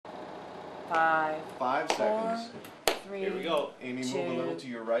5 seconds. 3, Here we go. Amy, move a little to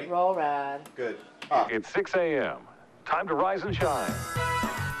your right. Roll rad. Good. It's 6 a.m. Time to rise and shine.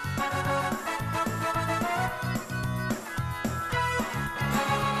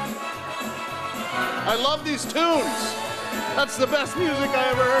 I love these tunes. That's the best music I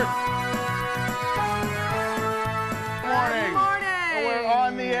ever heard. Good morning. We're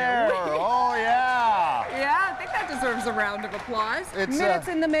on the air. Oh, yeah. Yeah, I think that deserves a round of applause. It's, Minutes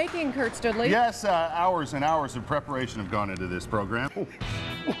in the making, Kurt Stoodley. Yes, hours and hours of preparation have gone into this program.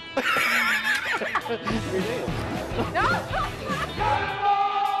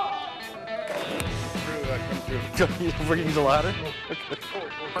 Use a ladder?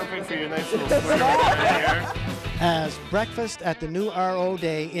 Perfect for your nice little swim here. As breakfast at the new RO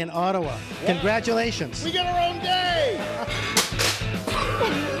Day in Ottawa. Congratulations. We get our own day!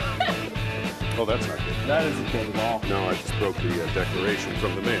 Oh, that's not good. That isn't good at all. No, I just broke the declaration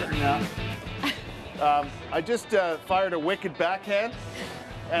from the mayor. Yeah. I just fired a wicked backhand,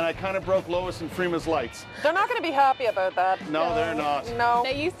 and I kind of broke Lois and Freema's lights. They're not going to be happy about that. No, they're not. No.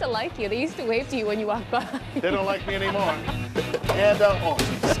 They used to like you. They used to wave to you when you walked by. They don't like me anymore. And, oh.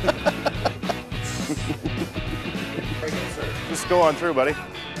 Just go on through, buddy.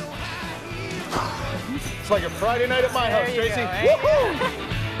 It's like a Friday night at my house, Tracy. Woohoo!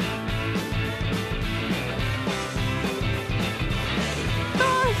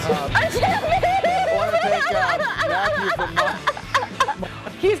 I want to take Matthew from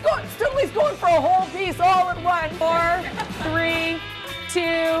He's going, Stoodley's going for a whole piece all in one. 4, 3, 2,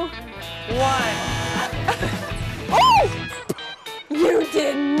 1. Oh! You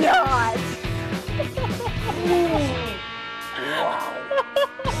did not.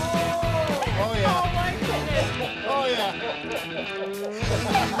 Oh, yeah. Oh, my goodness. Oh, yeah.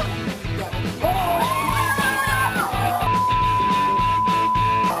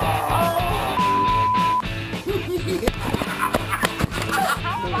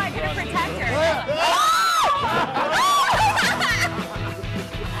 How am I going to protect her?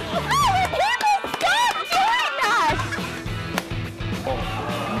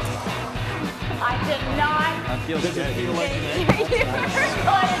 I did not Does it feel like think you were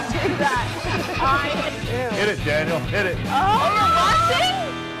going to do that. Hit it, Daniel. Hit it.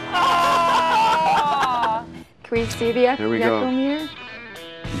 Can we see the Here we go. meter?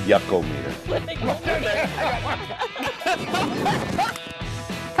 Yucko-meter.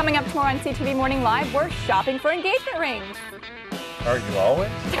 Coming up tomorrow on CTV Morning Live, we're shopping for engagement rings. Are you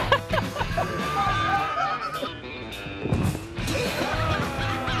always?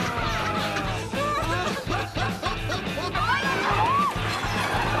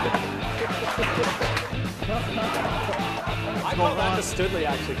 I call that the Stoodley,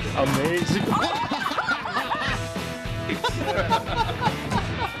 actually. Amazing.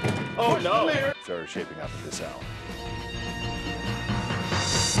 Oh, no. Are shaping up at this hour.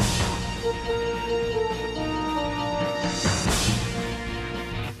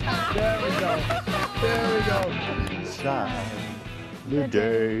 There we go. There we go. Shine the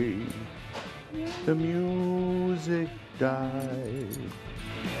day the music died.